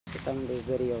if I'm going to do a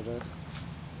video of this.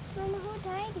 Mama, who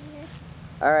died here?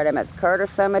 Alright, I'm at Carter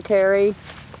Cemetery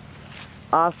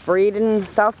off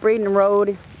South Breeden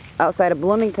Road outside of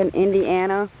Bloomington,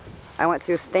 Indiana. I went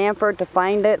through Stanford to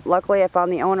find it. Luckily, I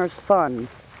found the owner's son.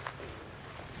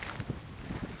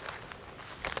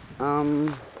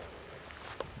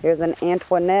 Here's an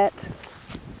Antoinette,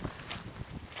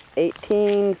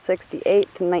 1868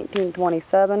 to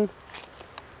 1927.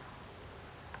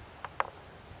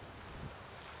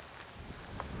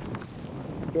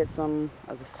 Let's get some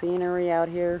of the scenery out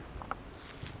here.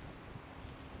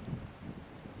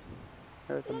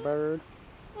 There's a bird.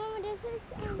 Mama, does this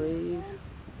Trees.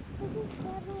 Does this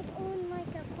dad own like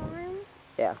a farm?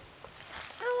 Yeah.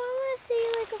 Oh, I want to see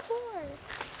like a horse.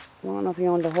 I don't know if he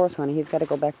owned a horse, honey. He's got to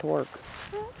go back to work.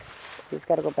 Huh? He's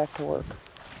got to go back to work.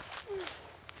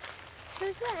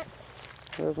 Who's that?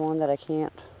 There's one that I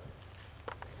can't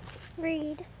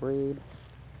Read.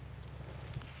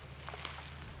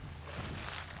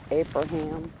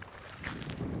 Abraham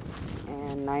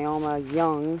and Naoma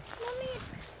Young. Mommy,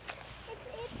 it's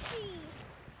itchy.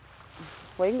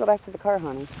 Well, you can go back to the car,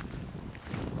 honey.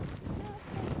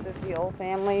 This is the old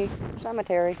family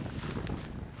cemetery.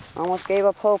 Almost gave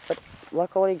up hope, but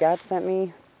luckily God sent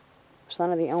me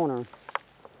son of the owner.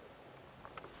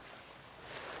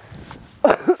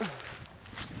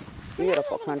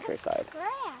 Beautiful countryside. Grass.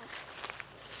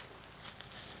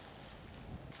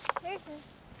 There's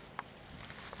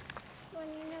one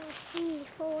you never seen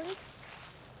before.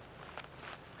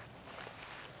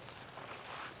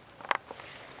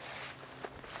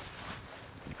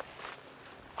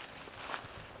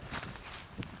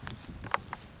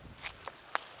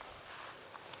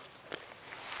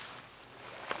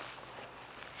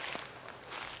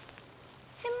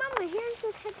 Hey, Mama, here's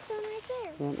the headstone right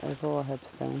there. Yeah, there's a little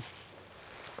headstone.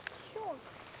 Sure.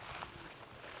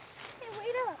 Hey,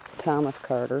 wait up. Thomas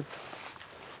Carter.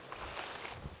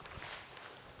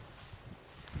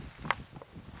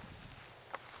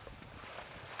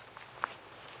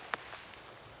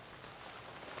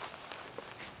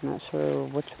 Not sure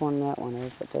which one that one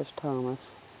is, but there's Thomas.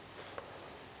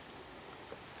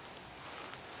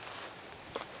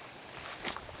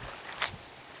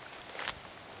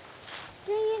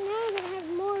 Dang it, now they have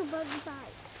more bug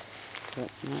bites.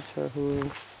 But not sure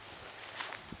who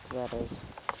that is.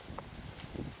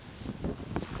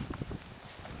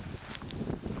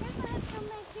 Grandpa has come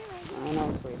back here right I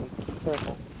know, sweetie. Be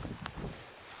careful.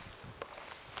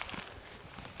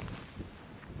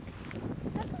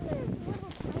 How come there's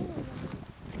little tiny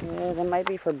ones? Yeah, that might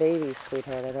be for babies,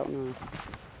 sweetheart. I don't know.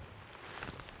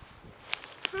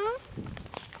 Huh?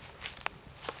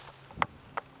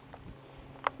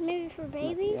 Maybe for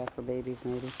babies? Yeah, for babies,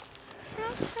 maybe.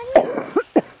 How do you...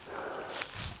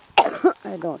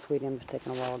 I don't, sweetie. I'm just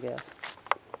taking a wild guess.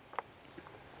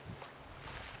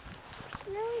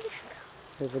 No,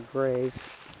 There's a grave.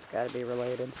 Got to be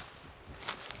related.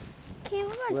 okay,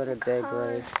 we're going What to a the big car.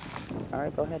 grave. All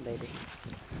right, go ahead, baby.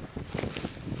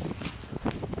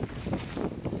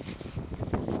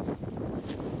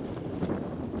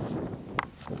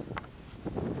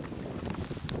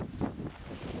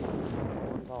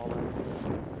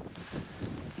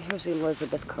 Here's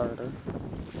Elizabeth Carter.